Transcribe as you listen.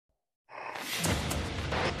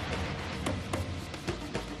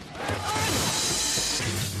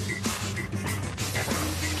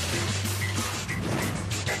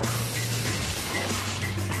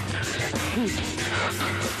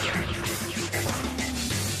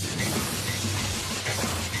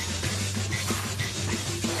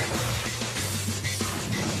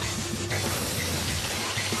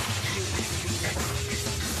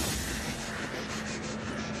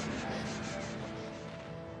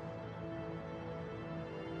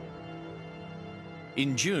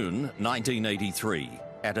In June 1983,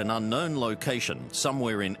 at an unknown location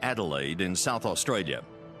somewhere in Adelaide in South Australia,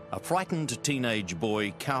 a frightened teenage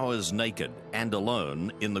boy cowers naked and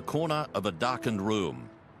alone in the corner of a darkened room.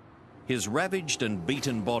 His ravaged and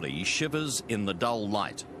beaten body shivers in the dull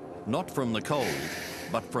light, not from the cold,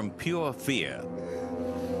 but from pure fear.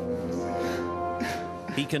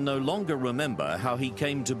 He can no longer remember how he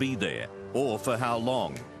came to be there, or for how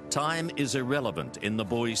long. Time is irrelevant in the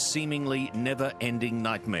boy's seemingly never-ending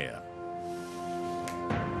nightmare.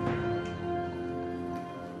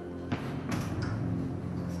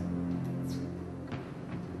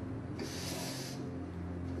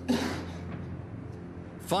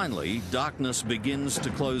 Finally, darkness begins to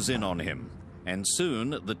close in on him, and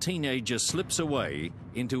soon the teenager slips away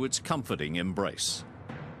into its comforting embrace.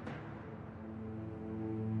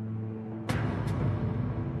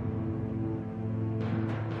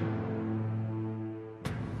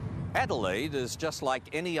 Adelaide is just like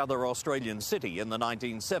any other Australian city in the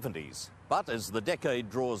 1970s. But as the decade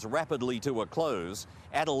draws rapidly to a close,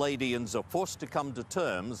 Adelaideans are forced to come to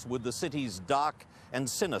terms with the city's dark and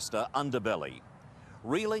sinister underbelly.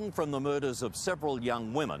 Reeling from the murders of several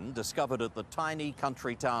young women discovered at the tiny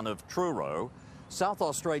country town of Truro, South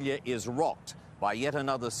Australia is rocked by yet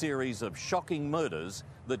another series of shocking murders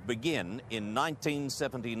that begin in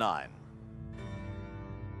 1979.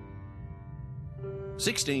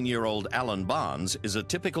 16-year-old Alan Barnes is a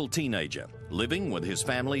typical teenager, living with his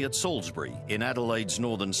family at Salisbury in Adelaide's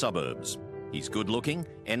northern suburbs. He's good-looking,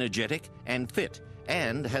 energetic and fit,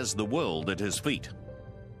 and has the world at his feet.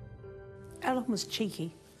 Alan was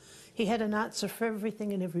cheeky. He had an answer for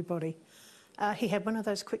everything and everybody. He had one of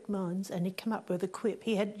those quick minds, and he'd come up with a quip.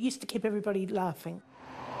 He used to keep everybody laughing.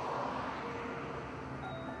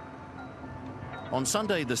 On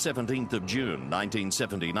Sunday the 17th of June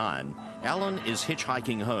 1979, Alan is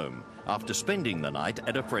hitchhiking home after spending the night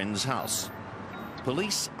at a friend's house.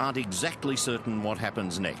 Police aren't exactly certain what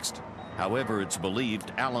happens next. However, it's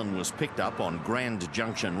believed Alan was picked up on Grand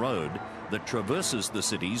Junction Road that traverses the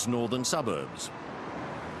city's northern suburbs.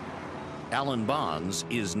 Alan Barnes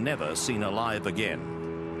is never seen alive again.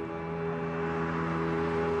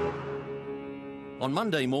 On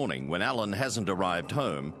Monday morning, when Alan hasn't arrived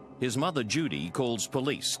home, his mother Judy calls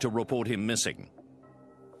police to report him missing.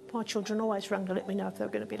 My children always rang to let me know if they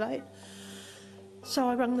were going to be late. So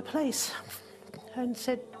I rang the police and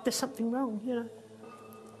said, there's something wrong, you know.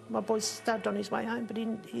 My boy's started on his way home, but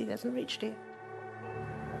he hasn't reached here.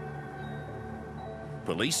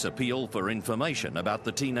 Police appeal for information about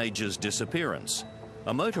the teenager's disappearance.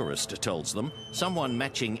 A motorist tells them someone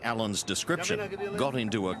matching Alan's description got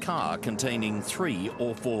into a car containing 3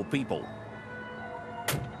 or 4 people.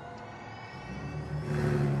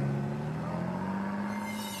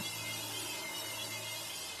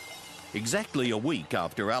 Exactly a week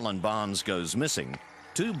after Alan Barnes goes missing,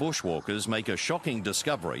 2 bushwalkers make a shocking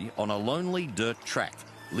discovery on a lonely dirt track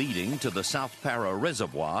leading to the South Para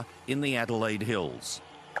Reservoir in the Adelaide Hills.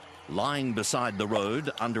 Lying beside the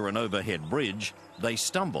road under an overhead bridge, they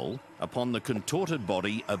stumble upon the contorted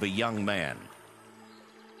body of a young man.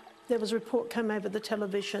 There was a report come over the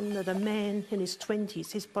television that a man in his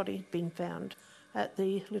 20s, his body had been found at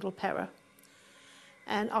the Little Para.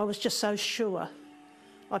 And I was just so sure.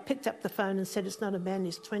 I picked up the phone and said, it's not a man in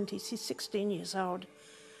his 20s, he's 16 years old,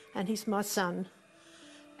 and he's my son.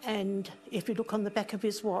 And if you look on the back of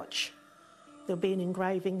his watch, there'll be an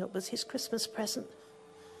engraving that was his Christmas present.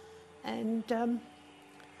 And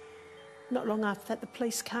not long after that, the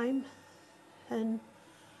police came, and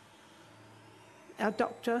our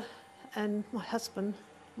doctor and my husband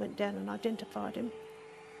went down and identified him.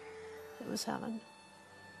 It was Alan.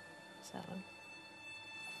 It was Alan.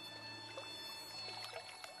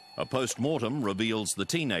 A post-mortem reveals the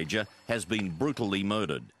teenager has been brutally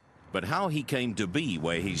murdered, but how he came to be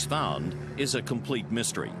where he's found is a complete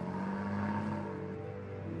mystery.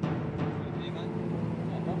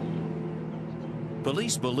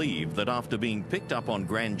 Police believe that after being picked up on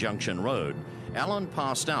Grand Junction Road, Alan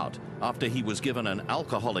passed out after he was given an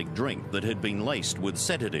alcoholic drink that had been laced with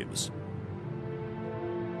sedatives.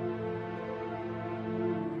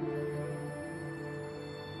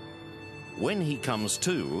 When he comes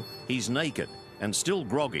to, he's naked and still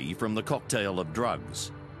groggy from the cocktail of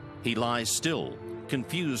drugs. He lies still,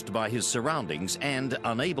 confused by his surroundings and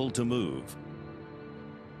unable to move.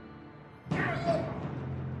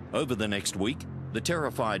 Over the next week, the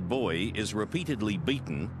terrified boy is repeatedly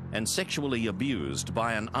beaten and sexually abused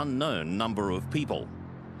by an unknown number of people.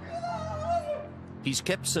 He's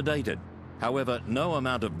kept sedated. However, no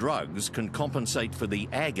amount of drugs can compensate for the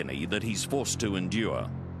agony that he's forced to endure.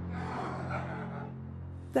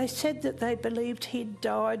 They said that they believed he'd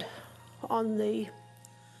died on the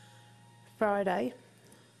Friday,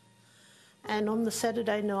 and on the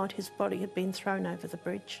Saturday night his body had been thrown over the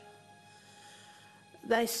bridge.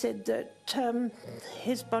 They said that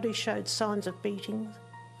his body showed signs of beating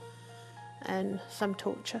and some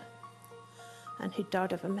torture, and he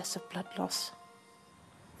died of a massive blood loss.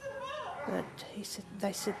 But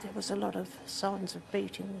they said there was a lot of signs of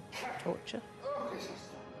beating and torture.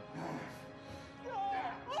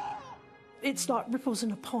 It's like ripples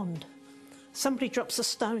in a pond. Somebody drops a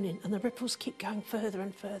stone in and the ripples keep going further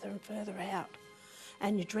and further and further out.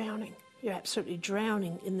 And you're drowning. You're absolutely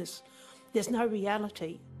drowning in this. There's no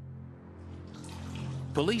reality.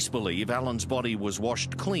 Police believe Alan's body was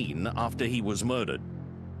washed clean after he was murdered.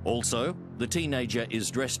 Also, the teenager is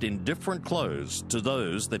dressed in different clothes to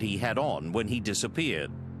those that he had on when he disappeared.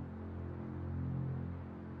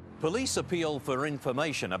 Police appeal for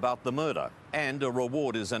information about the murder and a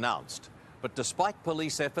reward is announced. But despite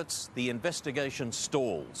police efforts, the investigation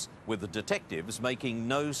stalls, with the detectives making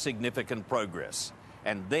no significant progress.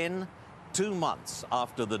 And then, 2 months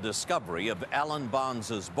after the discovery of Alan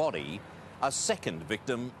Barnes's body, a second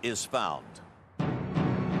victim is found.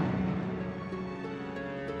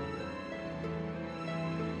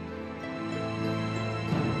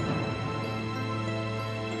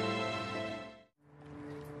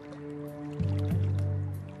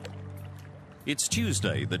 It's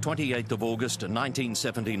Tuesday, the 28th of August,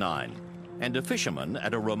 1979, and a fisherman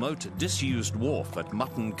at a remote, disused wharf at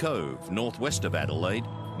Mutton Cove, northwest of Adelaide,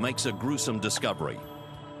 makes a gruesome discovery.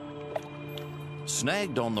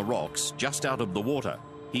 Snagged on the rocks just out of the water,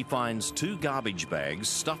 he finds 2 garbage bags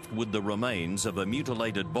stuffed with the remains of a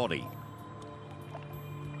mutilated body.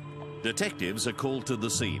 Detectives are called to the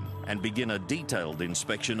scene and begin a detailed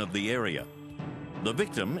inspection of the area. The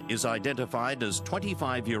victim is identified as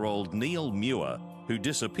 25-year-old Neil Muir, who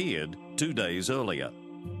disappeared 2 days earlier.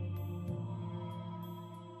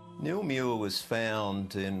 Neil Muir was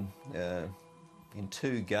found in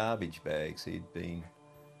 2 garbage bags. He'd been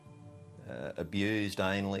abused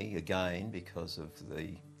anally again because of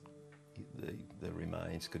the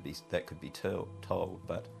remains. Could be told,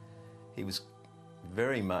 but he was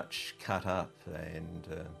very much cut up and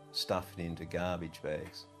stuffed into garbage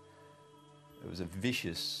bags. It was a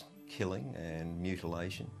vicious killing and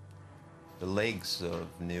mutilation. The legs of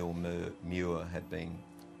Neil Muir had been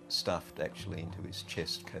stuffed actually into his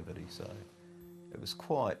chest cavity, so it was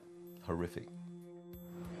quite horrific.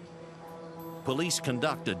 Police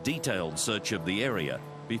conduct a detailed search of the area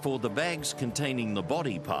before the bags containing the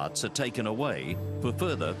body parts are taken away for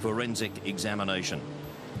further forensic examination.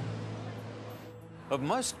 Of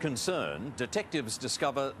most concern, detectives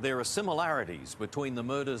discover there are similarities between the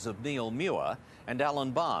murders of Neil Muir and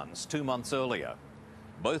Alan Barnes 2 months earlier.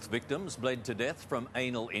 Both victims bled to death from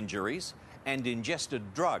anal injuries and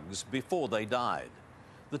ingested drugs before they died.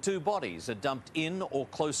 The 2 bodies are dumped in or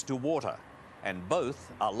close to water, and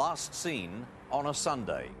both are last seen on a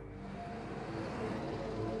Sunday.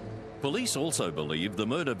 Police also believe the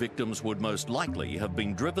murder victims would most likely have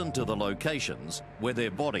been driven to the locations where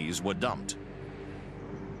their bodies were dumped.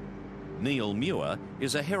 Neil Muir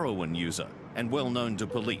is a heroin user and well known to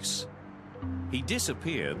police. He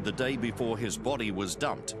disappeared the day before his body was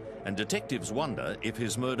dumped, and detectives wonder if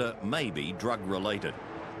his murder may be drug-related.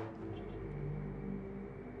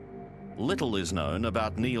 Little is known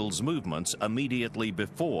about Neil's movements immediately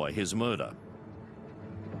before his murder.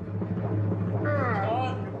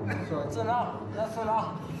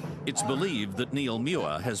 It's believed that Neil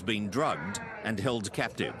Muir has been drugged and held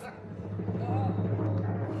captive.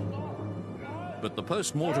 But the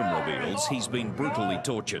post-mortem reveals he's been brutally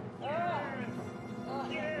tortured.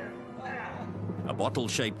 A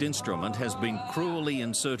bottle-shaped instrument has been cruelly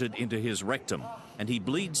inserted into his rectum, and he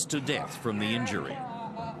bleeds to death from the injury.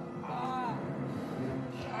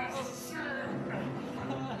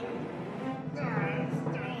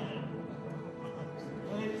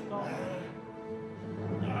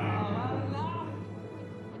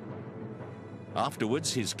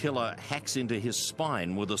 Afterwards, his killer hacks into his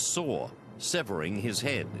spine with a saw, severing his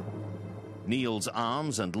head. Neil's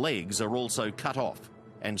arms and legs are also cut off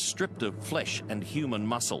and stripped of flesh and human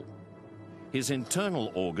muscle. His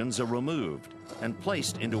internal organs are removed and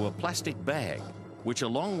placed into a plastic bag, which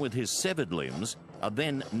along with his severed limbs are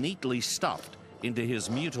then neatly stuffed into his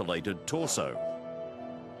mutilated torso.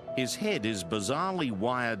 His head is bizarrely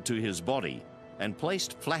wired to his body and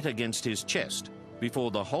placed flat against his chest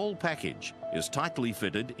before the whole package is tightly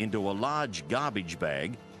fitted into a large garbage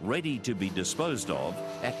bag ready to be disposed of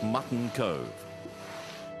at Mutton Cove.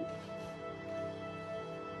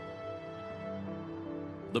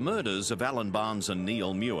 The murders of Alan Barnes and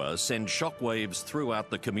Neil Muir send shockwaves throughout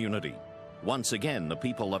the community. Once again, the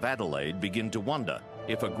people of Adelaide begin to wonder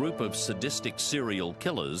if a group of sadistic serial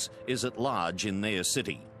killers is at large in their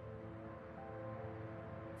city.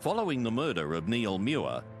 Following the murder of Neil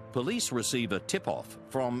Muir, police receive a tip-off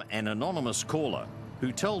from an anonymous caller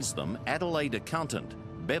who tells them Adelaide accountant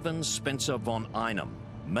Bevan von Einem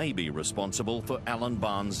may be responsible for Alan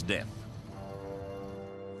Barnes' death.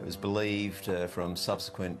 It was believed from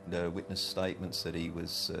subsequent witness statements that he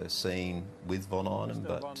was seen with von Einem,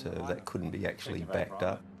 but that couldn't be actually backed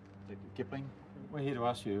up. Kipling, we're here to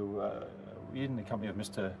ask you, were you in the company of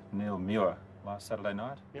Mr. Neil Muir last Saturday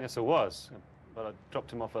night? Yes, I was, but I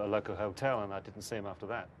dropped him off at a local hotel and I didn't see him after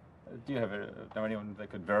that. Do you know anyone that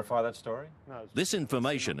could verify that story? No. This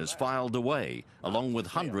information is filed away, along with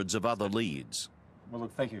hundreds of other leads. Well,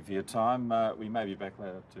 look, thank you for your time. We may be back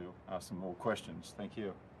later to ask some more questions. Thank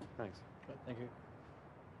you. Thanks. Thank you.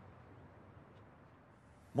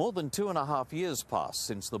 More than 2.5 years pass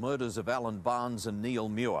since the murders of Alan Barnes and Neil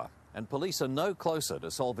Muir, and police are no closer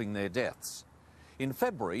to solving their deaths. In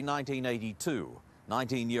February 1982,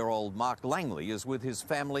 19-year-old Mark Langley is with his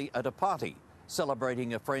family at a party,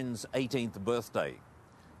 celebrating a friend's 18th birthday.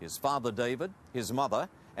 His father David, his mother,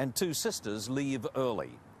 and 2 sisters leave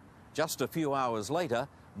early. Just a few hours later,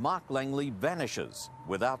 Mark Langley vanishes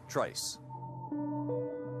without trace.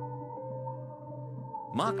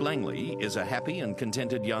 Mark Langley is a happy and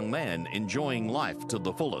contented young man enjoying life to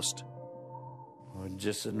the fullest.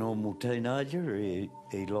 Just a normal teenager.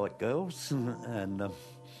 He liked girls and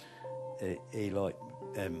he liked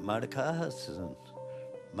motor cars and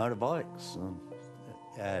motorbikes.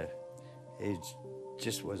 And he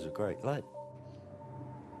just was a great lad.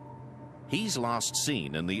 He's last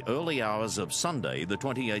seen in the early hours of Sunday, the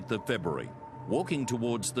 28th of February, walking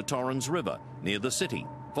towards the Torrens River near the city,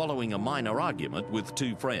 following a minor argument with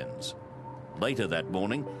 2 friends. Later that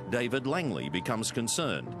morning, David Langley becomes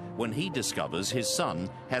concerned when he discovers his son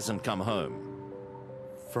hasn't come home.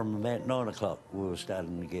 From about 9 o'clock, we were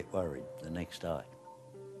starting to get worried the next day.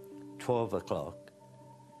 12 o'clock,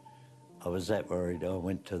 I was that worried I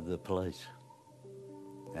went to the police.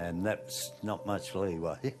 And that's not much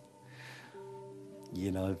leeway,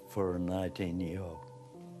 you know, for an 18-year-old.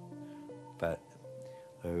 But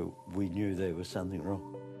we knew there was something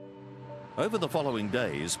wrong. Over the following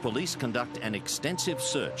days, police conduct an extensive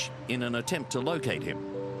search in an attempt to locate him.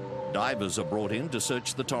 Divers are brought in to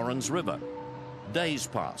search the Torrens River. Days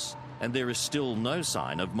pass, and there is still no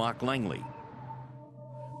sign of Mark Langley.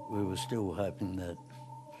 We were still hoping that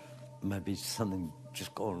maybe something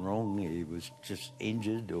just gone wrong. He was just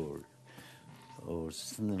injured or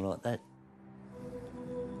something like that.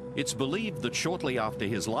 It's believed that shortly after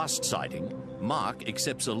his last sighting, Mark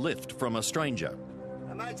accepts a lift from a stranger.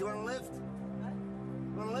 Hey, mate, you want a lift?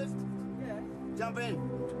 You want a lift? Yeah. Jump in.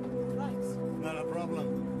 Thanks. Not a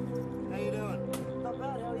problem. How you doing? Not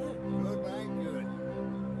bad, how are you? Good, mate, good.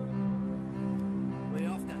 Where you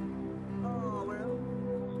off to? Oh, well.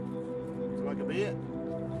 Would you like a beer?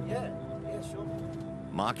 Yeah, sure.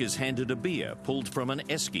 Mark is handed a beer pulled from an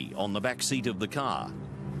esky on the back seat of the car.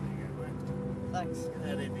 Thanks.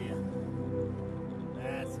 That in here.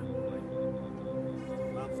 That's a boy.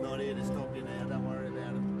 Mum's not here to stop you now, don't worry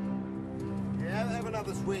about it. Yeah, have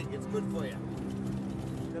another swig, it's good for you.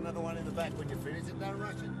 Got another one in the back when you finish it, don't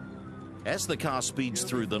rush it. As the car speeds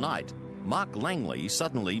through the night, Mark Langley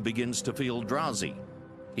suddenly begins to feel drowsy.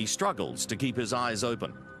 He struggles to keep his eyes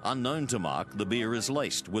open. Unknown to Mark, the beer is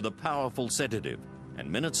laced with a powerful sedative, and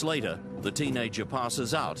minutes later, the teenager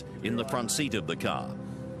passes out in the front seat of the car.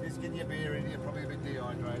 Just get your beer in here, probably a bit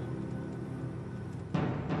dehydrated.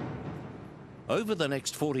 Over the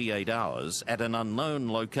next 48 hours, at an unknown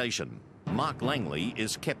location, Mark Langley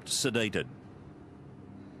is kept sedated.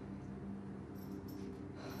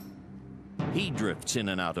 He drifts in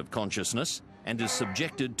and out of consciousness and is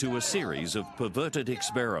subjected to a series of perverted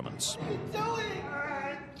experiments. What are you doing?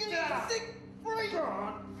 Get sick free!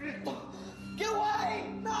 Get away!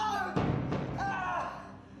 No!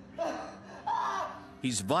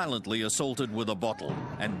 He's violently assaulted with a bottle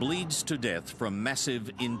and bleeds to death from massive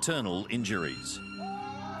internal injuries.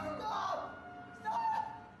 Stop!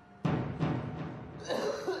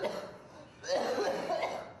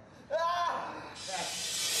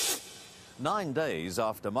 9 days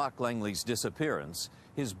after Mark Langley's disappearance,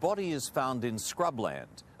 his body is found in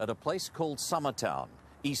scrubland at a place called Summertown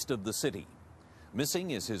east of the city.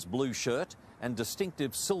 Missing is his blue shirt and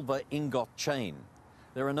distinctive silver ingot chain.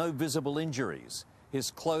 There are no visible injuries.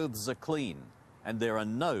 His clothes are clean and there are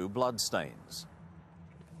no bloodstains.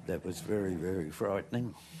 That was very, very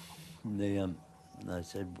frightening. They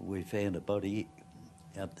said, we found a body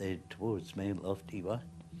out there towards Mount Lofty Way.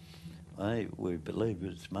 We believe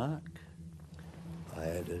it's Mark. I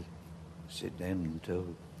had to sit down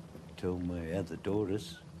and tell my other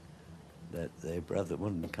daughters that their brother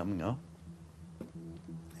wasn't coming up,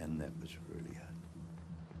 and that was really hard.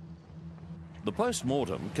 The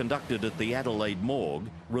post-mortem conducted at the Adelaide morgue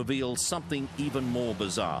reveals something even more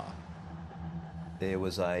bizarre. There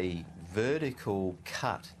was a vertical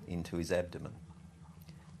cut into his abdomen,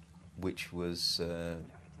 which was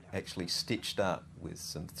actually stitched up with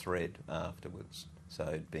some thread afterwards. So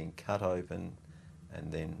it'd been cut open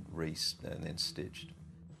and then stitched.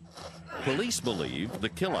 Police believe the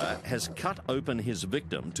killer has cut open his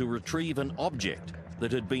victim to retrieve an object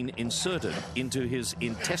that had been inserted into his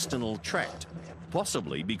intestinal tract,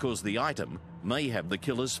 possibly because the item may have the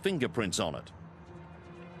killer's fingerprints on it.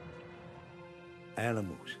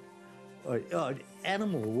 Animals. An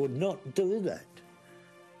animal would not do that.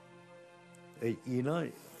 You know,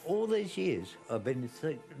 all these years I've been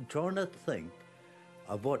trying to think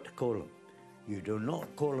of what to call them. You do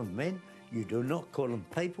not call them men, you do not call them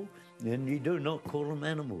people, and you do not call them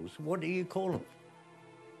animals. What do you call them?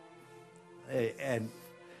 And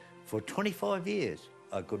for 25 years,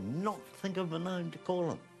 I could not think of a name to call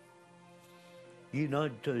them. You know,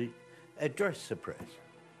 to address the press.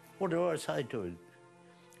 What do I say to it?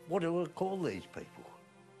 What do I call these people?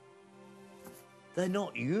 They're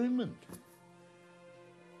not human.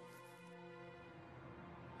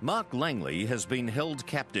 Mark Langley has been held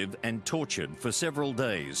captive and tortured for several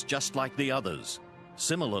days, just like the others.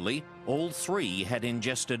 Similarly, all three had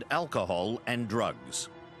ingested alcohol and drugs.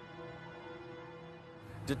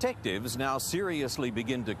 Detectives now seriously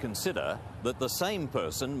begin to consider that the same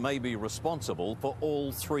person may be responsible for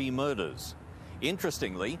all three murders.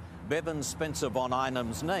 Interestingly, Bevan Spencer von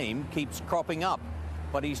Einem's name keeps cropping up,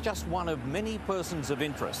 but he's just one of many persons of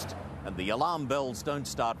interest, and the alarm bells don't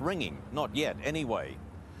start ringing, not yet anyway.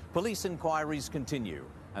 Police inquiries continue,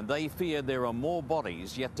 and they fear there are more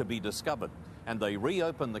bodies yet to be discovered, and they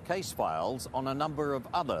reopen the case files on a number of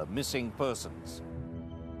other missing persons.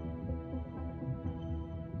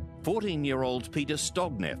 14-year-old Peter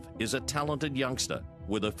Stogneff is a talented youngster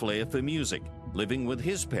with a flair for music, living with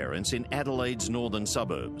his parents in Adelaide's northern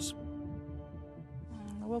suburbs.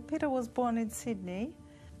 Well, Peter was born in Sydney.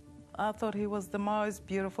 I thought he was the most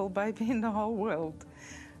beautiful baby in the whole world.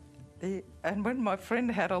 And when my friend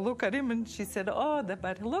had a look at him and she said, oh,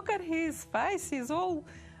 but look at his face, he's all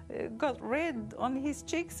got red on his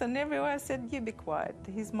cheeks and everywhere. I said, you be quiet,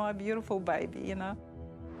 he's my beautiful baby, you know.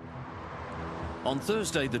 On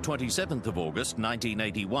Thursday, the 27th of August,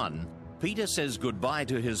 1981, Peter says goodbye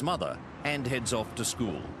to his mother and heads off to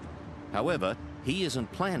school. However, he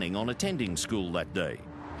isn't planning on attending school that day,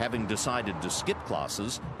 having decided to skip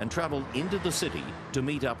classes and travel into the city to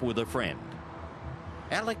meet up with a friend.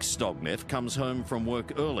 Alex Stogneff comes home from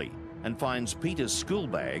work early and finds Peter's school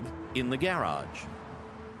bag in the garage.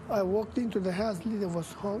 I walked into the house, Lydia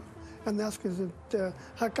was home, and asked her,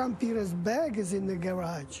 how come Peter's bag is in the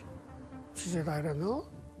garage? She said, I don't know.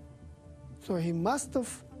 So he must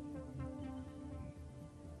have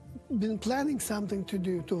been planning something to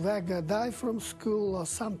do, to Vega, die from school or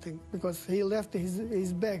something, because he left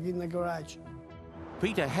his bag in the garage.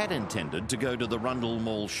 Peter had intended to go to the Rundle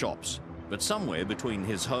Mall shops, but somewhere between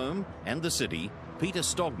his home and the city, Peter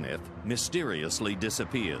Stogneff mysteriously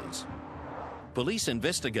disappears. Police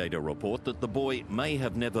investigator report that the boy may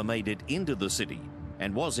have never made it into the city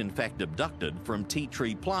and was in fact abducted from Tea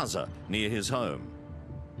Tree Plaza near his home.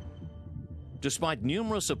 Despite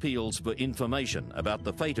numerous appeals for information about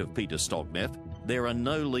the fate of Peter Stogneff, there are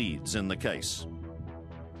no leads in the case.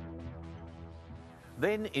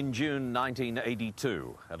 Then in June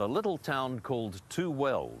 1982, at a little town called Two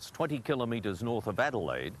Wells, 20 kilometres north of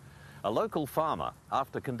Adelaide, a local farmer,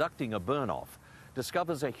 after conducting a burn-off,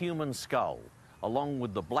 discovers a human skull, along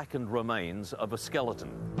with the blackened remains of a skeleton.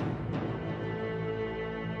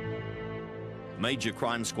 Major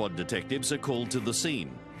Crime Squad detectives are called to the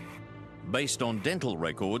scene. Based on dental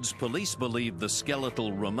records, police believe the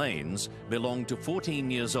skeletal remains belong to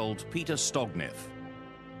 14-year-old Peter Stogneff.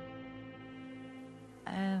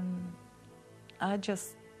 And I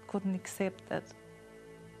just couldn't accept that.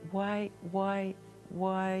 Why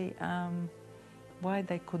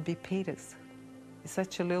they could be Peter's? He's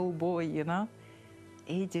such a little boy, you know.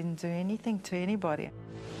 He didn't do anything to anybody.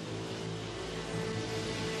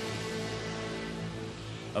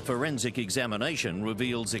 A forensic examination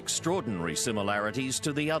reveals extraordinary similarities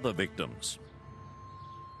to the other victims.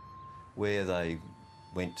 Where they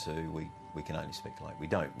went to, we can only speculate. We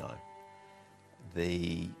don't know.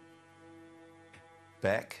 The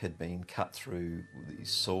back had been cut through with his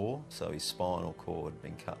saw, so his spinal cord had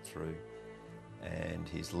been cut through, and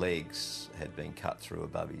his legs had been cut through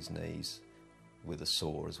above his knees with a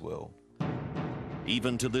saw as well.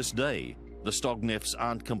 Even to this day, the Stogneffs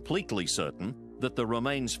aren't completely certain that the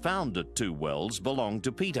remains found at Two Wells belonged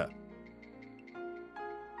to Peter.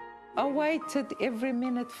 I waited every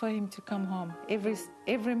minute for him to come home,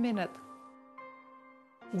 every minute.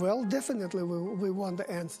 Well, definitely we want the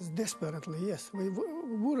answers desperately, yes. We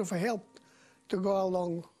would have helped to go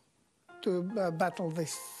along to battle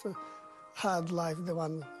this hard life, the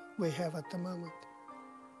one we have at the moment.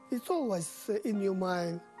 It's always in your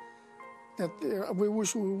mind that we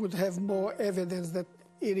wish we would have more evidence that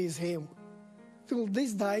it is him. Till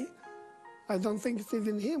this day, I don't think it's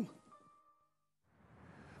even him.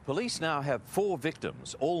 Police now have 4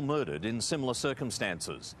 victims, all murdered in similar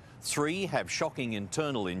circumstances. 3 have shocking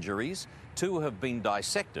internal injuries, 2 have been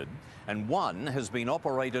dissected, and 1 has been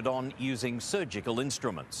operated on using surgical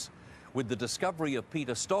instruments. With the discovery of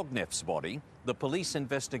Peter Stogneff's body, the police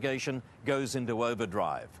investigation goes into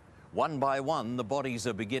overdrive. One by one, the bodies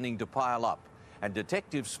are beginning to pile up, and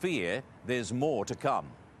detectives fear there's more to come.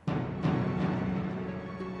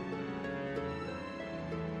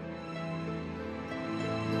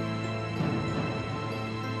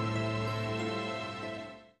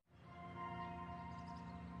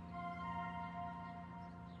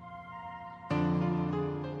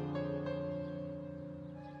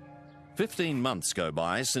 "15 months go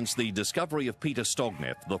by since the discovery of Peter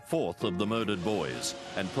Stogneff, the 4th of the murdered boys,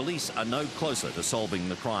 and police are no closer to solving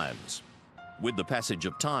the crimes. With the passage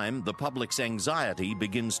of time, the public's anxiety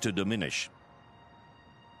begins to diminish.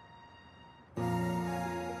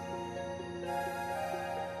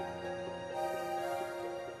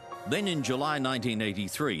 Then in July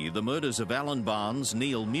 1983, the murders of Alan Barnes,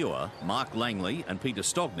 Neil Muir, Mark Langley and Peter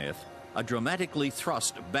Stogneff are dramatically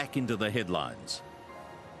thrust back into the headlines.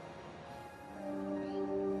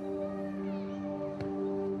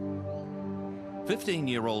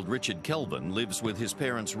 15-year-old Richard Kelvin lives with his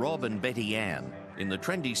parents Rob and Betty Ann in the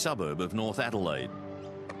trendy suburb of North Adelaide.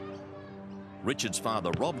 Richard's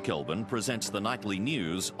father Rob Kelvin presents the nightly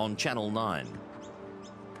news on Channel 9.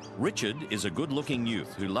 Richard is a good-looking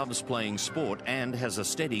youth who loves playing sport and has a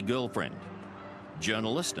steady girlfriend.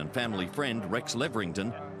 Journalist and family friend Rex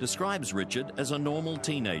Leverington describes Richard as a normal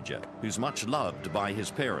teenager who's much loved by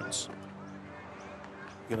his parents.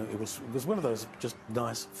 You know, it was one of those just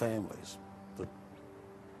nice families.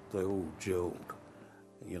 They all gelled.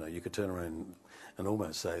 You know, you could turn around and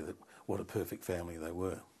almost say that what a perfect family they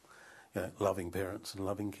were. You know, loving parents and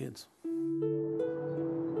loving kids.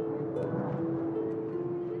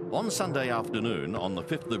 On Sunday afternoon, on the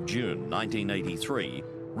 5th of June 1983,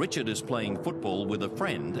 Richard is playing football with a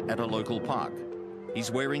friend at a local park.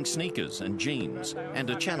 He's wearing sneakers and jeans and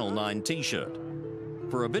a Channel 9 t-shirt.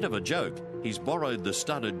 For a bit of a joke, he's borrowed the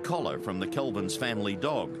studded collar from the Kelvin's family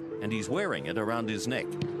dog, and he's wearing it around his neck.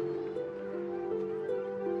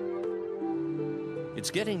 It's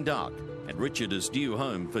getting dark, and Richard is due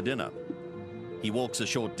home for dinner. He walks a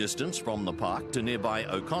short distance from the park to nearby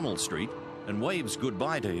O'Connell Street and waves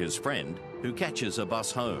goodbye to his friend, who catches a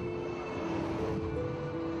bus home.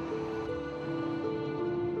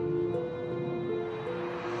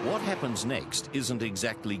 What happens next isn't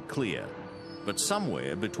exactly clear, but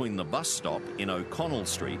somewhere between the bus stop in O'Connell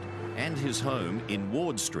Street and his home in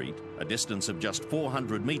Ward Street, a distance of just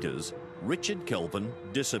 400 metres, Richard Kelvin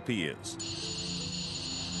disappears.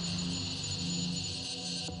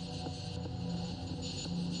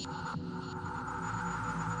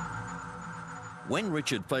 When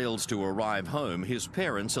Richard fails to arrive home, his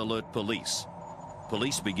parents alert police.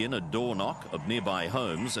 Police begin a door knock of nearby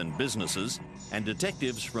homes and businesses, and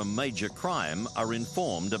detectives from Major Crime are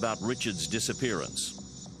informed about Richard's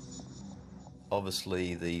disappearance.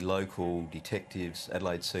 Obviously, the local detectives,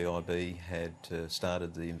 Adelaide CIB, had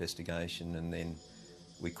started the investigation, and then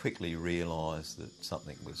we quickly realised that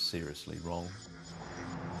something was seriously wrong.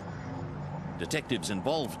 Detectives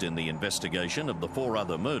involved in the investigation of the 4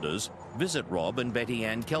 other murders visit Rob and Betty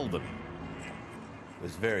Ann Kelvin. It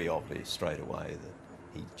was very obvious straight away that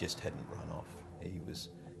he just hadn't run off. He was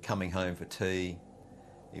coming home for tea.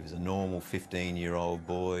 He was a normal 15-year-old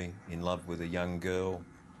boy in love with a young girl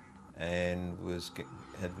and was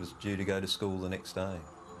due to go to school the next day.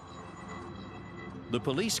 The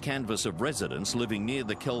police canvass of residents living near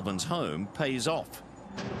the Kelvin's home pays off.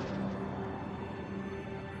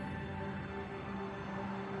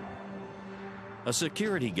 A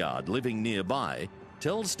security guard living nearby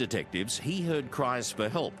tells detectives he heard cries for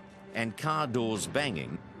help and car doors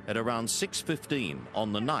banging at around 6:15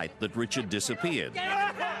 on the night that Richard disappeared.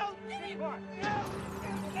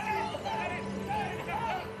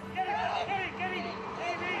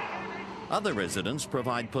 Other residents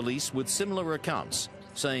provide police with similar accounts,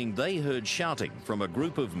 saying they heard shouting from a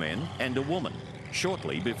group of men and a woman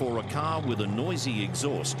shortly before a car with a noisy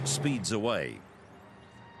exhaust speeds away.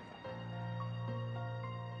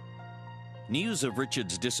 News of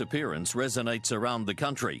Richard's disappearance resonates around the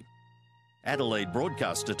country. Adelaide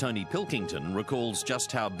broadcaster Tony Pilkington recalls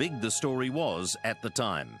just how big the story was at the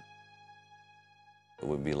time. It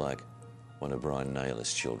would be like one of Brian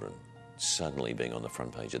Naylor's children suddenly being on the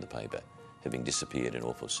front page of the paper, having disappeared in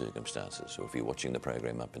awful circumstances. Or if you're watching the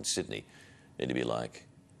program up in Sydney, it'd be like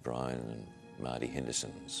Brian and Marty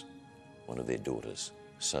Henderson's, one of their daughters,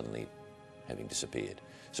 suddenly having disappeared.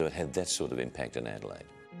 So it had that sort of impact in Adelaide.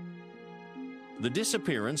 The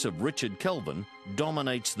disappearance of Richard Kelvin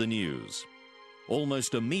dominates the news.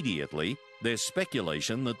 Almost immediately, there's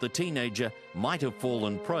speculation that the teenager might have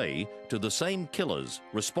fallen prey to the same killers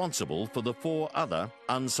responsible for the 4 other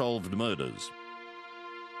unsolved murders.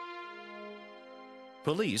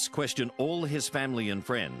 Police question all his family and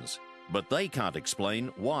friends, but they can't explain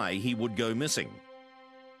why he would go missing.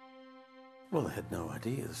 Well, they had no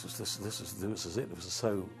idea. This is it. It was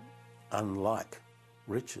so unlike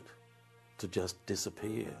Richard to just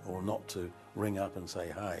disappear, or not to ring up and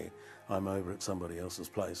say, hey, I'm over at somebody else's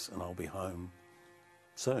place and I'll be home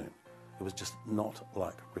soon. It was just not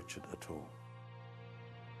like Richard at all.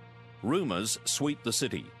 Rumours sweep the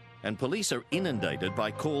city, and police are inundated by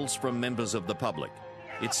calls from members of the public.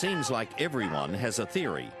 It seems like everyone has a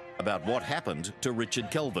theory about what happened to Richard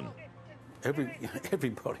Kelvin.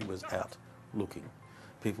 Everybody was out looking.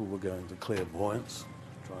 People were going to clairvoyance,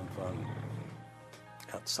 try and find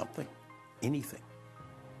out something, anything,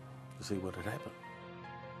 to see what had happened.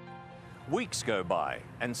 Weeks go by,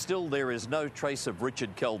 and still there is no trace of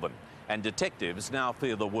Richard Kelvin, and detectives now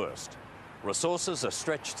fear the worst. Resources are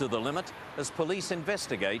stretched to the limit as police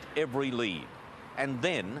investigate every lead. And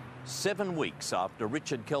then, 7 weeks after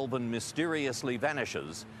Richard Kelvin mysteriously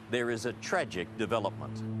vanishes, there is a tragic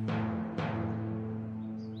development.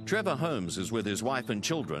 Trevor Holmes is with his wife and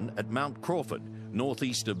children at Mount Crawford,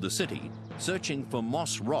 northeast of the city, searching for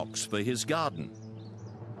moss rocks for his garden.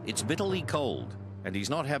 It's bitterly cold, and he's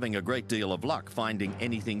not having a great deal of luck finding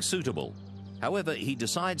anything suitable. However, he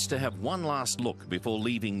decides to have one last look before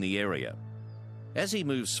leaving the area. As he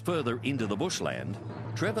moves further into the bushland,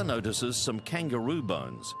 Trevor notices some kangaroo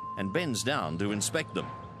bones and bends down to inspect them.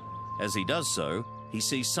 As he does so, he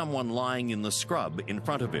sees someone lying in the scrub in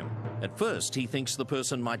front of him. At first, he thinks the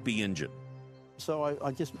person might be injured. So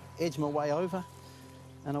I just edged my way over,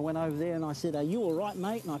 and I went over there and I said, "Are you all right,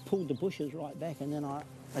 mate?" And I pulled the bushes right back, and then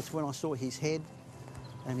that's when I saw his head,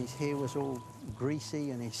 and his hair was all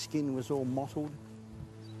greasy and his skin was all mottled.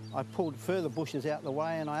 I pulled further bushes out the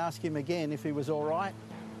way and I asked him again if he was all right.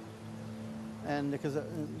 And because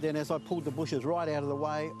then as I pulled the bushes right out of the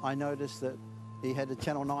way, I noticed that he had a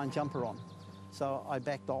Channel 9 jumper on. So I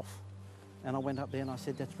backed off and I went up there and I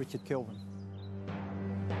said, "That's Richard Kelvin."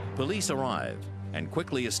 Police arrive and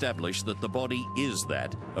quickly establish that the body is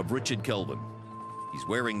that of Richard Kelvin. He's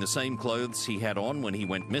wearing the same clothes he had on when he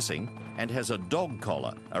went missing and has a dog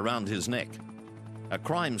collar around his neck. A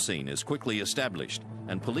crime scene is quickly established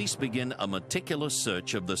and police begin a meticulous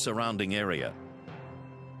search of the surrounding area.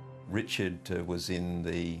 Richard was in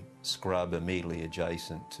the scrub immediately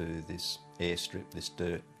adjacent to this airstrip, this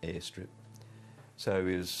dirt airstrip. So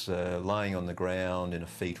he was laying on the ground in a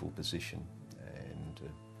fetal position,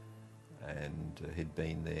 and he'd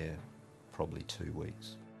been there probably 2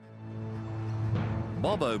 weeks.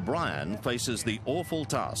 Bob O'Brien faces the awful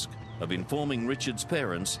task of informing Richard's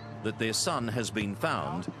parents that their son has been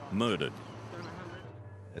found murdered.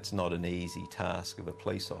 It's not an easy task of a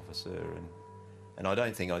police officer, and I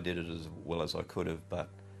don't think I did it as well as I could have, but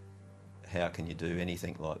how can you do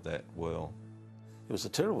anything like that well? It was a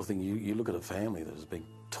terrible thing. You look at a family that has been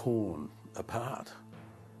torn apart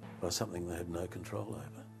by something they have no control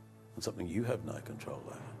over, and something you have no control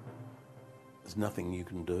over. There's nothing you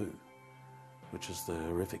can do, which is the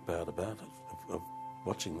horrific part about it, of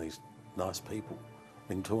watching these nice people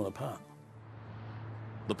being torn apart.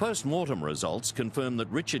 The post-mortem results confirm that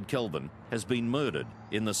Richard Kelvin has been murdered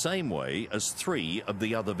in the same way as 3 of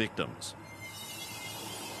the other victims.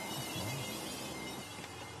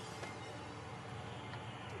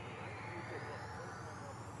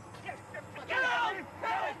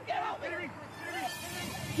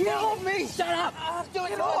 Get off me! Shut up!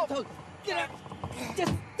 Get off! Get up!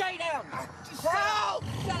 Just stay down! Help!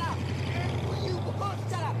 Shut up! You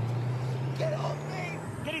shut up! Get off me!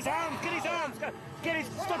 Get his arms! Get his arms! Get his...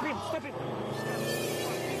 Stop him! Stop him!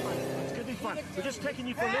 It's gonna be fun. We're just taking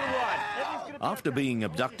you for a little ride. After being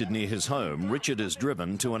abducted near his home, Richard is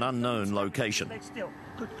driven to an unknown location. Stay still.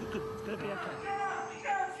 Good, good, good. It's gonna be okay.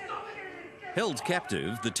 Held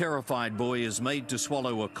captive, the terrified boy is made to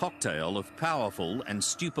swallow a cocktail of powerful and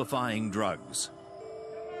stupefying drugs.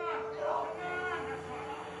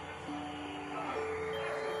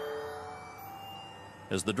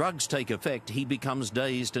 As the drugs take effect, he becomes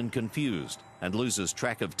dazed and confused and loses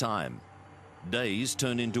track of time. Days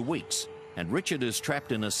turn into weeks, and Richard is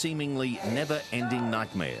trapped in a seemingly never-ending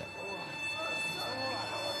nightmare.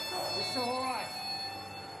 It's all right.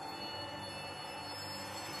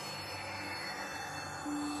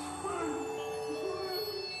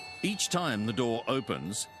 Each time the door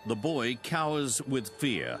opens, the boy cowers with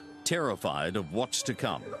fear, terrified of what's to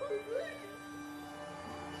come.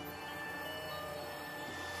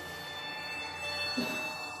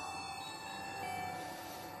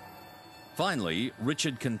 Finally,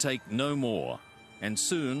 Richard can take no more, and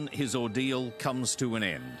soon his ordeal comes to an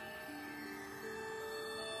end.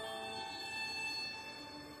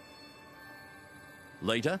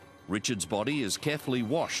 Later, Richard's body is carefully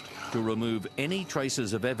washed to remove any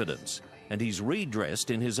traces of evidence, and he's redressed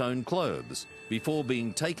in his own clothes before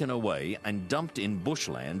being taken away and dumped in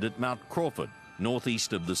bushland at Mount Crawford,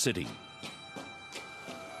 northeast of the city.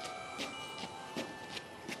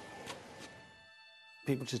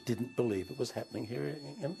 People just didn't believe it was happening here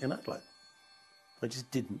in Adelaide. They just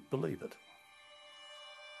didn't believe it.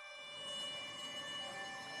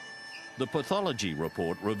 The pathology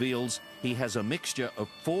report reveals he has a mixture of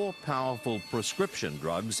 4 powerful prescription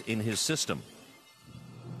drugs in his system.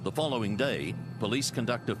 The following day, police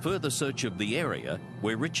conduct a further search of the area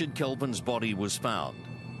where Richard Kelvin's body was found.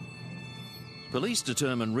 Police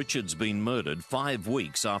determine Richard's been murdered 5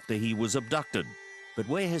 weeks after he was abducted. But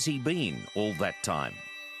where has he been all that time?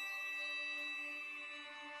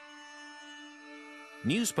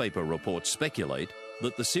 Newspaper reports speculate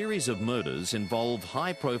that the series of murders involve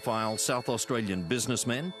high-profile South Australian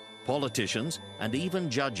businessmen, politicians, and even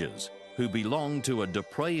judges who belong to a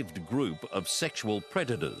depraved group of sexual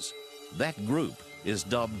predators. That group is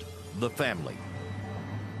dubbed the Family.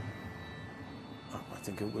 I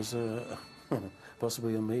think it was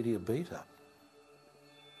possibly a media beat-up.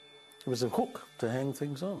 It was a hook to hang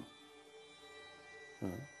things on.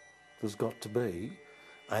 There's got to be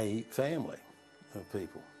a family of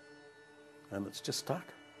people, and it's just stuck.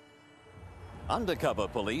 Undercover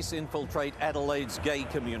police infiltrate Adelaide's gay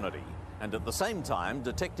community, and at the same time,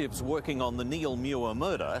 detectives working on the Neil Muir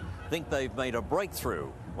murder think they've made a breakthrough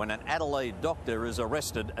when an Adelaide doctor is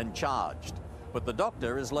arrested and charged. But the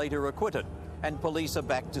doctor is later acquitted, and police are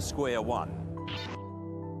back to square one.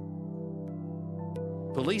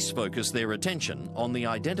 Police focus their attention on the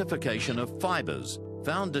identification of fibres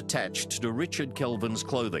found attached to Richard Kelvin's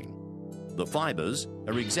clothing. The fibres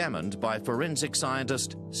are examined by forensic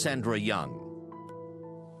scientist Sandra Young.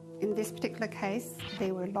 In this particular case,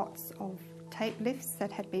 there were lots of tape lifts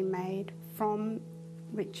that had been made from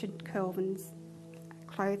Richard Kelvin's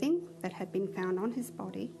clothing that had been found on his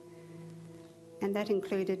body, and that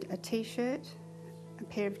included a t-shirt, a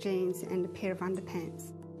pair of jeans and a pair of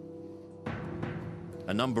underpants.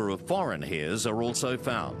 A number of foreign hairs are also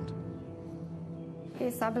found.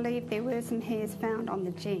 Yes, I believe there were some hairs found on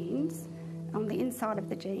the jeans, on the inside of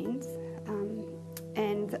the jeans,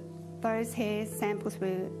 and those hair samples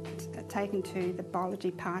were taken to the biology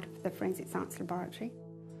part of the Forensic Science Laboratory.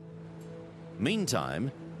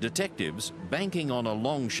 Meantime, detectives, banking on a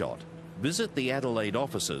long shot, visit the Adelaide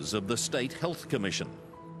offices of the State Health Commission.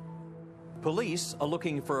 Police are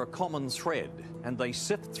looking for a common thread, and they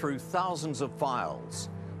sift through thousands of files.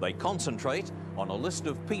 They concentrate on a list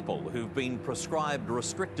of people who've been prescribed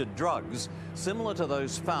restricted drugs similar to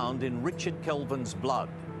those found in Richard Kelvin's blood.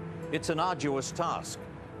 It's an arduous task,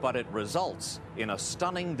 but it results in a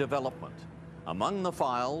stunning development. Among the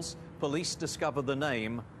files, police discover the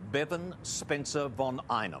name Bevan von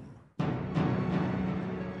Einem.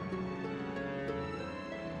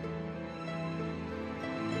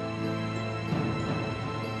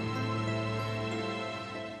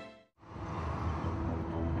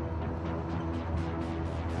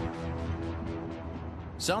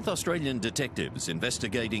 South Australian detectives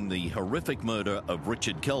investigating the horrific murder of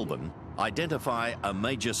Richard Kelvin identify a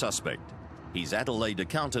major suspect. He's Adelaide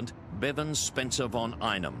accountant Bevan von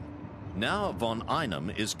Einem. Now von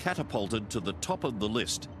Einem is catapulted to the top of the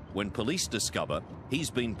list when police discover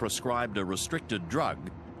he's been prescribed a restricted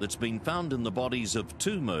drug that's been found in the bodies of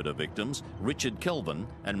 2 murder victims, Richard Kelvin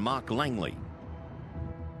and Mark Langley.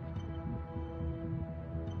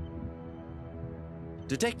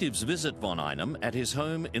 Detectives visit von Einem at his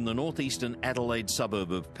home in the northeastern Adelaide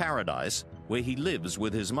suburb of Paradise, where he lives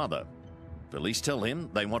with his mother. Police tell him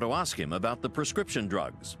they want to ask him about the prescription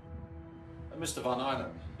drugs. Mr. von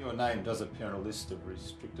Einem, your name does appear on a list of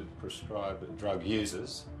restricted prescribed drug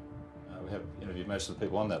users. We have interviewed most of the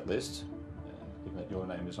people on that list, and given that your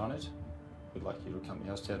name is on it, we'd like you to accompany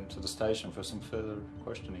us down to the station for some further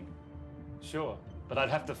questioning. Sure, but I'd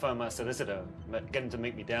have to phone my solicitor, get him to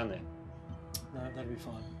meet me down there. No, that'd be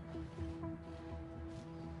fine.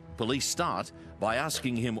 Police start by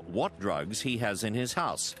asking him what drugs he has in his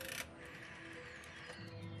house.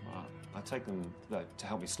 I take them to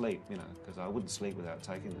help me sleep, you know, because I wouldn't sleep without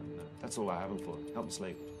taking them. You know. That's all I have them for, help me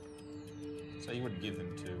sleep. So you wouldn't give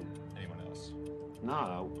them to anyone else?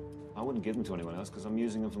 No, I wouldn't give them to anyone else because I'm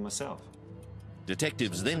using them for myself.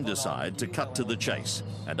 Detectives then decide to cut to the chase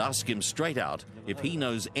and ask him straight out if he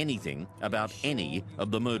knows anything about any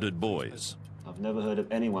of the murdered boys. I've never heard of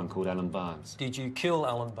anyone called Alan Barnes. Did you kill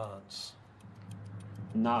Alan Barnes?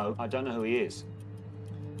 No, I don't know who he is.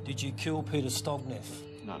 Did you kill Peter Stogneff?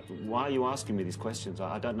 No, why are you asking me these questions?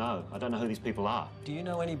 I don't know. I don't know who these people are. Do you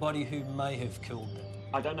know anybody who may have killed them?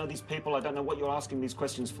 I don't know these people. I don't know what you're asking these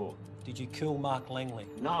questions for. Did you kill Mark Langley?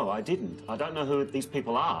 No, I didn't. I don't know who these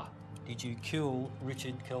people are. Did you kill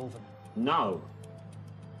Richard Kelvin? No.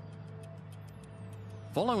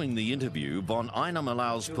 Following the interview, von Einem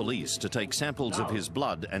allows police to take samples of his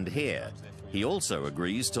blood and hair. He also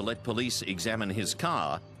agrees to let police examine his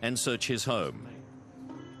car and search his home.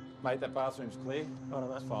 Mate, that bathroom's clear. Oh,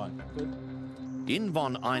 no, that's fine. Good. In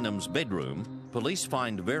von Einem's bedroom, police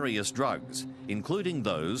find various drugs, including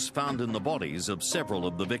those found in the bodies of several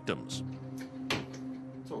of the victims.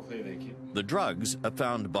 It's all clear there, kid. The drugs are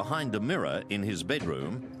found behind a mirror in his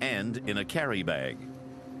bedroom and in a carry bag.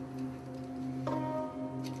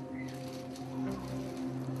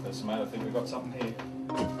 That's mate, I think we've got something here.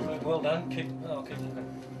 Well done. I'll keep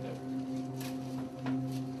looking.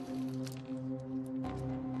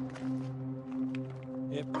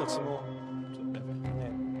 Yep, got some more.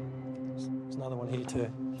 Yeah. There's another one here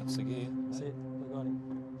too. That's the gear. That's it. We got him.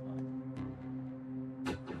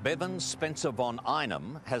 Bevan Spencer von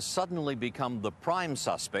Einem has suddenly become the prime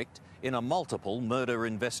suspect in a multiple murder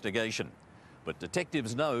investigation. But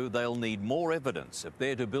detectives know they'll need more evidence if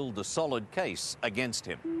they're to build a solid case against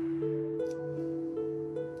him.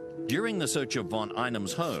 During the search of von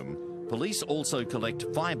Einem's home, police also collect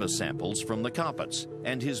fibre samples from the carpets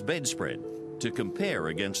and his bedspread to compare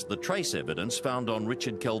against the trace evidence found on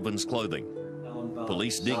Richard Kelvin's clothing.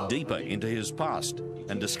 Police dig deeper into his past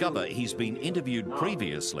and discover he's been interviewed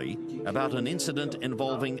previously about an incident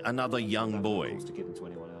involving another young boy.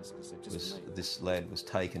 This lad was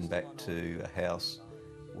taken back to a house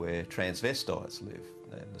where transvestites live,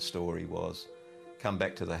 and the story was, come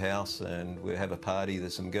back to the house and we'll have a party,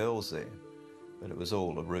 there's some girls there. But it was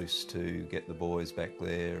all a ruse to get the boys back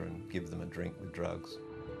there and give them a drink with drugs.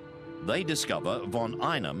 They discover von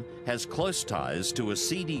Einem has close ties to a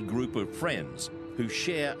seedy group of friends who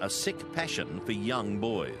share a sick passion for young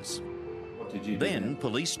boys. Then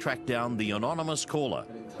police track down the anonymous caller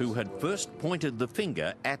who had first pointed the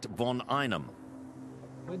finger at von Einem.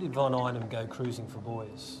 Where did von Einem go cruising for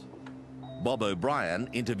boys? Bob O'Brien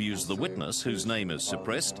interviews the witness, whose name is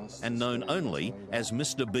suppressed and known only as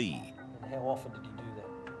Mr. B. And how often did he do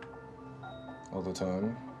that? All the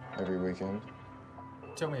time, every weekend.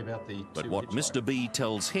 Tell me about the But what Mr. B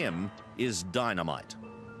tells him is dynamite.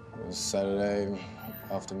 It was Saturday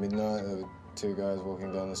after midnight. There were two guys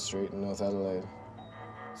walking down the street in North Adelaide.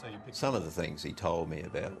 Some of the things he told me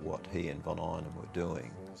about what he and von Einem were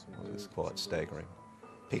doing was quite staggering.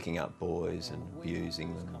 Picking up boys and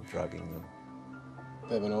abusing them, drugging them.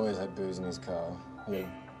 Bevan always had booze in his car. He had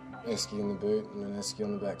esky in the boot and an esky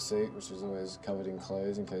on the back seat, which was always covered in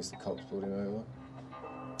clothes in case the cops pulled him over.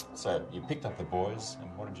 So you picked up the boys, and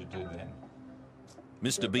what did you do then?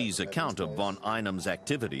 Mr. B's account of von Einem's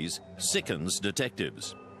activities sickens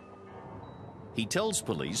detectives. He tells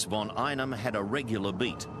police von Einem had a regular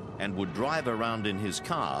beat and would drive around in his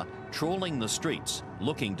car, trawling the streets,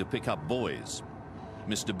 looking to pick up boys.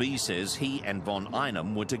 Mr. B says he and von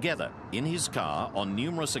Einem were together in his car on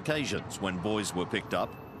numerous occasions when boys were picked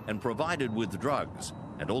up and provided with drugs,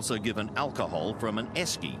 and also given alcohol from an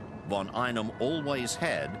esky von Einem always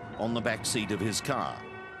had on the back seat of his car.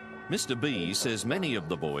 Mr. B says many of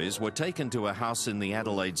the boys were taken to a house in the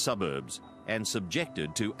Adelaide suburbs and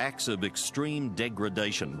subjected to acts of extreme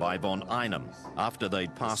degradation by von Einem after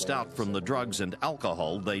they'd passed out from the drugs and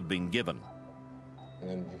alcohol they'd been given. And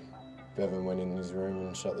then Bevan went in his room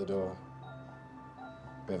and shut the door.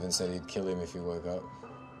 Bevan said he'd kill him if he woke up.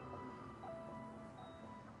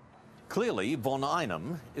 Clearly, von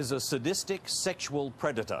Einem is a sadistic sexual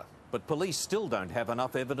predator, but police still don't have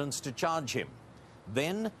enough evidence to charge him.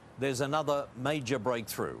 Then there's another major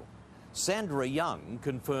breakthrough. Sandra Young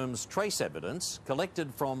confirms trace evidence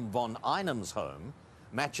collected from von Einem's home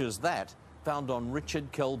matches that found on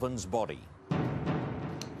Richard Kelvin's body.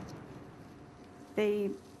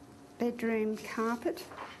 The bedroom carpet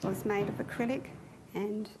was made of acrylic,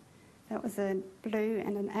 and that was a blue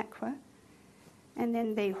and an aqua. And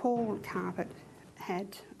then the hall carpet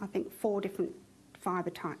had, I think, 4 different fibre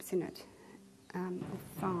types in it, or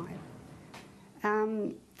 5.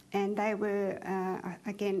 And they were,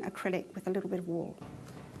 again, acrylic with a little bit of wool.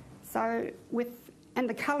 So and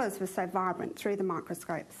the colours were so vibrant through the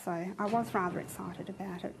microscope, so I was rather excited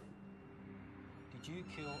about it.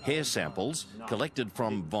 Hair samples collected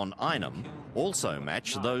from von Einem also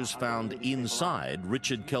match those found inside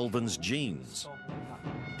Richard Kelvin's jeans.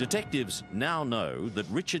 Detectives now know that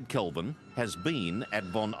Richard Kelvin has been at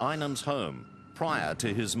von Einem's home prior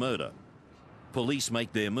to his murder. Police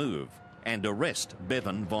make their move and arrest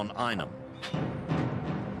Bevan von Einem.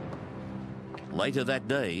 Later that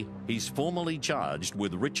day, he's formally charged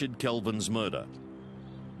with Richard Kelvin's murder.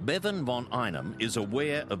 Bevan von Einem is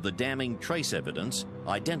aware of the damning trace evidence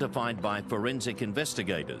identified by forensic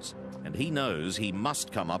investigators, and he knows he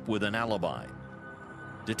must come up with an alibi.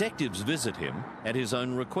 Detectives visit him at his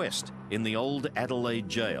own request in the old Adelaide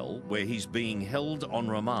jail, where he's being held on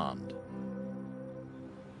remand.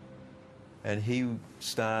 And he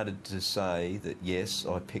started to say that, yes,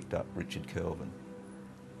 I picked up Richard Kelvin.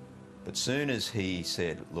 But soon as he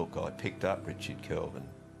said, look, I picked up Richard Kelvin,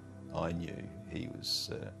 I knew he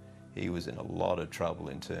was in a lot of trouble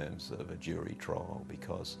in terms of a jury trial,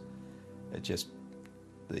 because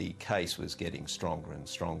the case was getting stronger and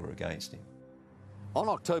stronger against him. On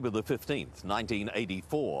October the 15th,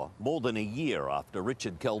 1984, more than a year after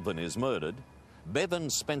Richard Kelvin is murdered, Bevan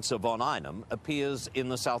Spencer von Einem appears in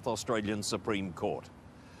the South Australian Supreme Court.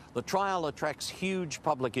 The trial attracts huge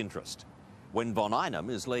public interest. When von Einem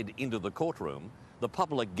is led into the courtroom, the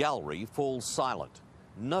public gallery falls silent.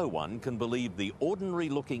 No one can believe the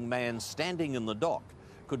ordinary-looking man standing in the dock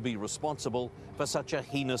could be responsible for such a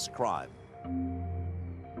heinous crime.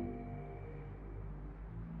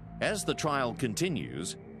 As the trial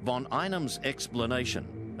continues, von Einem's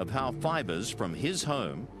explanation of how fibres from his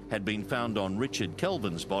home had been found on Richard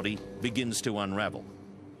Kelvin's body begins to unravel.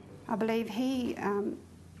 I believe he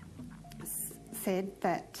said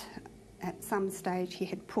that at some stage he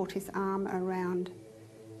had put his arm around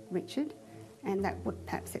Richard, and that would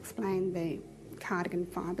perhaps explain the cardigan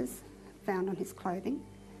fibres found on his clothing.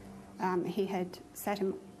 He had sat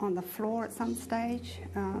him on the floor at some stage.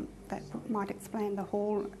 That might explain the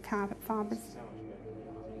hall carpet fibres.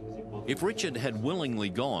 If Richard had willingly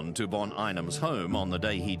gone to von Einem's home on the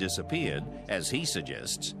day he disappeared, as he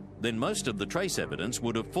suggests, then most of the trace evidence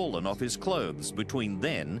would have fallen off his clothes between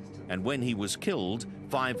then and when he was killed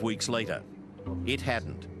 5 weeks later. It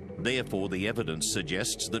hadn't. Therefore, the evidence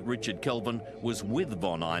suggests that Richard Kelvin was with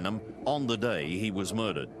von Einem on the day he was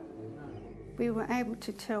murdered. We were able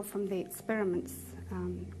to tell from the experiments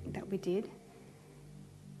that we did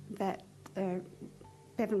that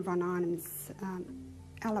Bevan von Einem's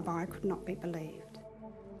alibi could not be believed.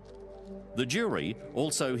 The jury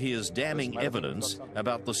also hears damning evidence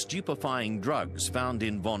about the stupefying drugs found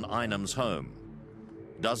in von Einem's home.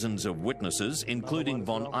 Dozens of witnesses, including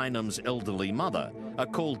von Einem's elderly mother, are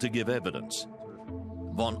called to give evidence.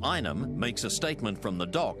 Von Einem makes a statement from the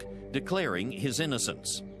dock declaring his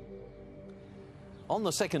innocence. On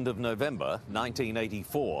the 2nd of November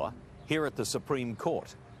 1984, here at the Supreme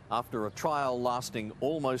Court, after a trial lasting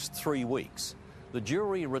almost 3 weeks, the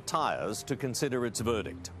jury retires to consider its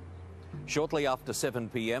verdict. Shortly after 7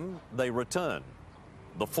 p.m, they return.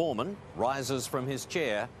 The foreman rises from his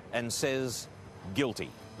chair and says, guilty.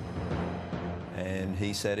 And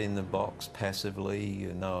he sat in the box passively,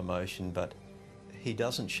 no emotion, but he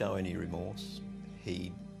doesn't show any remorse.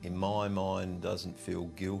 He, in my mind, doesn't feel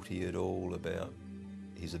guilty at all about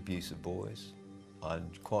his abuse of boys.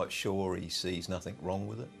 I'm quite sure he sees nothing wrong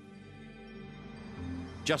with it.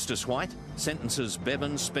 Justice White sentences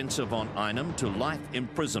Bevan Spencer von Einem to life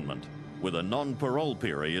imprisonment with a non-parole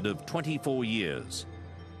period of 24 years.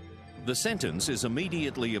 The sentence is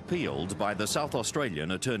immediately appealed by the South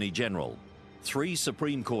Australian Attorney General. 3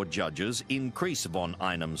 Supreme Court judges increase von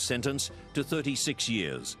Einem's sentence to 36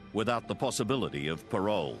 years without the possibility of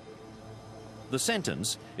parole. The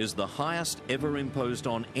sentence is the highest ever imposed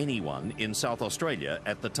on anyone in South Australia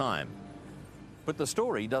at the time. But the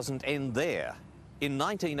story doesn't end there. In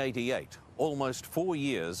 1988, almost 4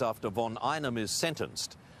 years after von Einem is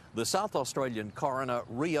sentenced, the South Australian coroner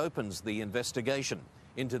reopens the investigation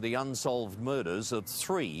into the unsolved murders of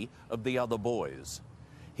 3 of the other boys.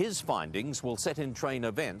 His findings will set in train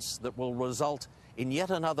events that will result in yet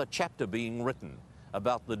another chapter being written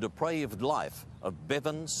about the depraved life of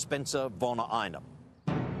Bevan Spencer von Einem.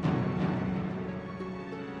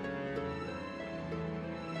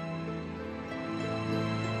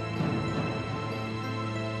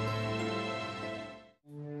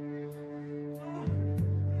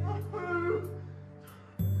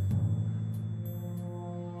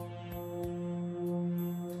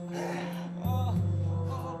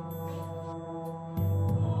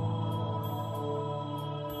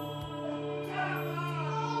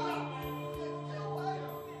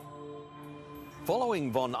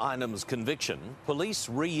 Following von Einem's conviction, police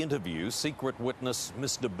re-interview secret witness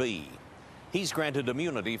Mr. B. He's granted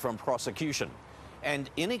immunity from prosecution, and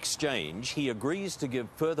in exchange he agrees to give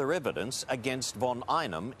further evidence against von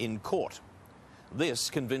Einem in court. This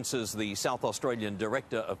convinces the South Australian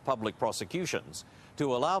Director of Public Prosecutions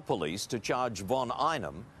to allow police to charge von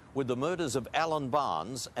Einem with the murders of Alan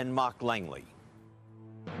Barnes and Mark Langley.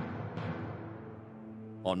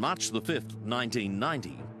 On March the 5th,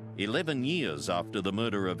 1990, 11 years after the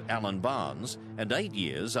murder of Alan Barnes and 8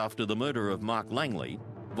 years after the murder of Mark Langley,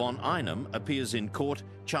 von Einem appears in court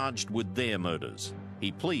charged with their murders.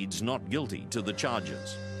 He pleads not guilty to the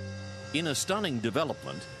charges. In a stunning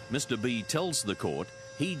development, Mr. B tells the court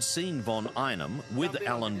he'd seen von Einem with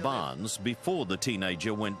Alan Barnes before the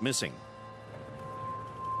teenager went missing.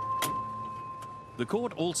 The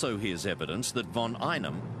court also hears evidence that von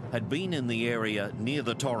Einem had been in the area near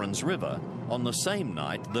the Torrens River on the same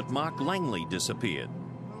night that Mark Langley disappeared.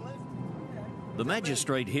 The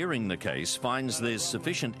magistrate hearing the case finds there's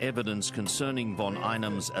sufficient evidence concerning von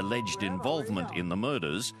Einem's alleged involvement in the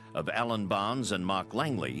murders of Alan Barnes and Mark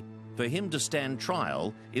Langley for him to stand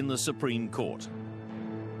trial in the Supreme Court.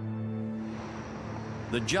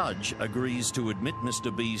 The judge agrees to admit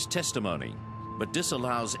Mr. B's testimony, but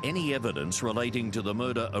disallows any evidence relating to the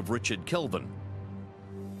murder of Richard Kelvin.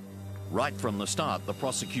 Right from the start, the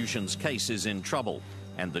prosecution's case is in trouble,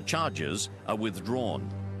 and the charges are withdrawn.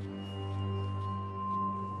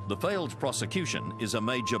 The failed prosecution is a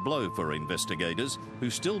major blow for investigators who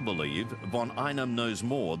still believe von Einem knows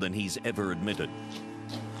more than he's ever admitted.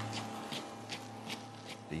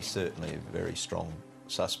 He's certainly a very strong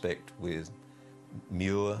suspect with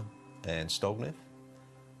Muir and Stogneff,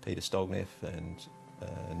 Peter Stogneff and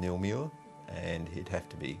Neil Muir, and he'd have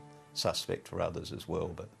to be suspect for others as well,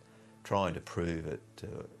 but trying to prove it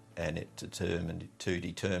and to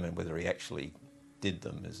determine whether he actually did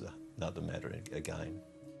them is another matter again.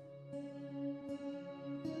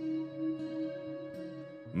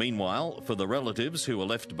 Meanwhile, for the relatives who are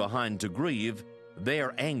left behind to grieve,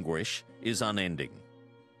 their anguish is unending.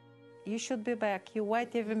 You should be back. You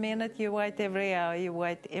wait every minute, you wait every hour, you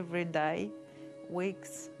wait every day.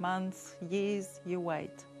 Weeks, months, years, you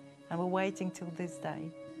wait. And we're waiting till this day.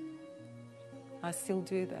 I still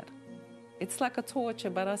do that. It's like a torture,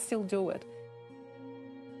 but I still do it.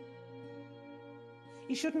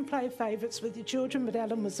 You shouldn't play favourites with your children, but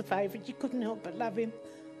Alan was a favourite. You couldn't help but love him.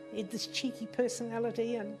 He had this cheeky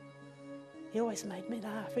personality and he always made me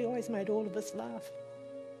laugh. He always made all of us laugh.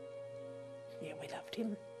 Yeah, we loved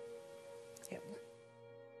him. Yep.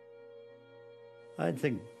 I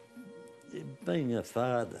think being a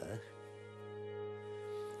father,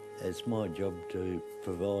 it's my job to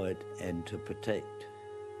provide and to protect.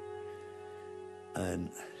 And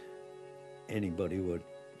anybody would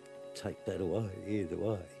take that away, either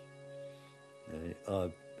way.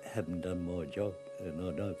 I haven't done my job, and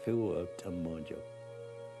I don't feel I've done my job.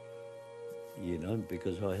 You know,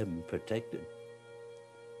 because I haven't protected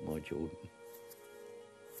my children.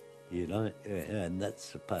 You know, and that's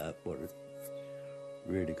the part what it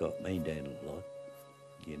really got me down a lot.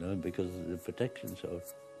 You know, because of the protection side.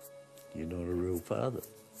 You're not a real father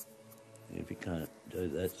if you can't do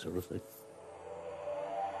that sort of thing.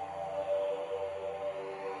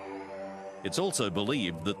 It's also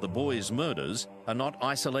believed that the boys' murders are not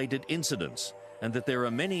isolated incidents and that there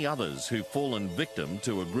are many others who've fallen victim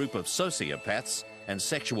to a group of sociopaths and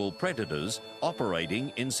sexual predators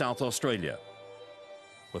operating in South Australia.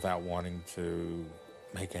 Without wanting to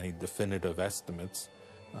make any definitive estimates,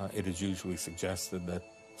 it is usually suggested that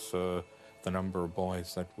the number of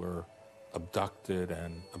boys that were abducted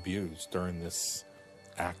and abused during this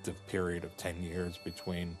active period of 10 years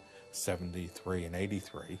between 73 and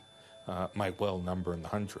 83 might well number in the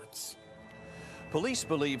hundreds. Police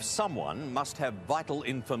believe someone must have vital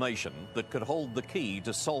information that could hold the key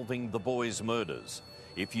to solving the boys' murders.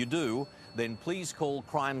 If you do, then please call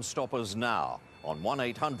Crime Stoppers now on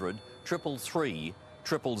 1800 333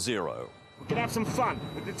 000. We're going to have some fun.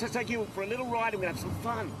 We're going to take you for a little ride and we're going to have some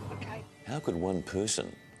fun, OK? How could one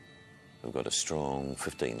person who've got a strong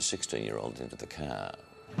 15, 16-year-old into the car?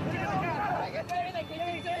 Get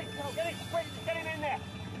in there.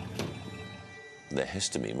 There has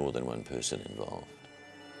to be more than one person involved.